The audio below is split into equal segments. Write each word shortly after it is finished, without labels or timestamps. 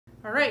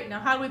All right, now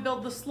how do we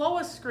build the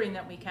slowest screen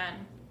that we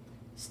can?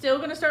 Still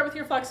going to start with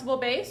your flexible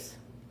base.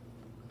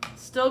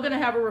 Still going to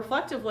have a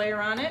reflective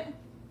layer on it.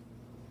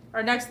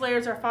 Our next layer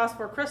is our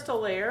phosphor crystal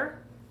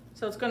layer.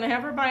 So it's going to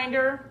have our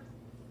binder.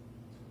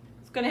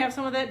 It's going to have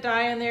some of that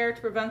dye in there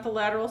to prevent the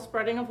lateral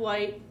spreading of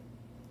light.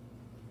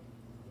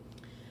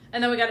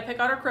 And then we got to pick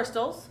out our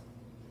crystals.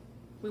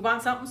 We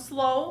want something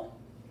slow.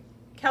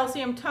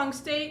 Calcium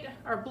tungstate,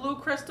 our blue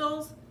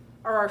crystals,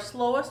 are our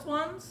slowest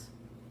ones.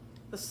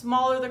 The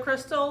smaller the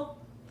crystal,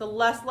 the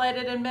less light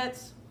it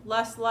emits,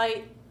 less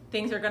light,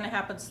 things are going to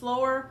happen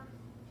slower.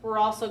 We're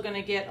also going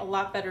to get a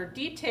lot better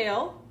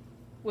detail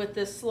with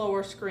this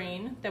slower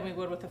screen than we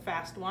would with a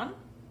fast one.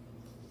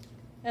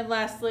 And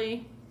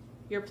lastly,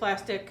 your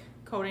plastic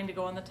coating to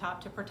go on the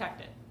top to protect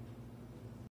it.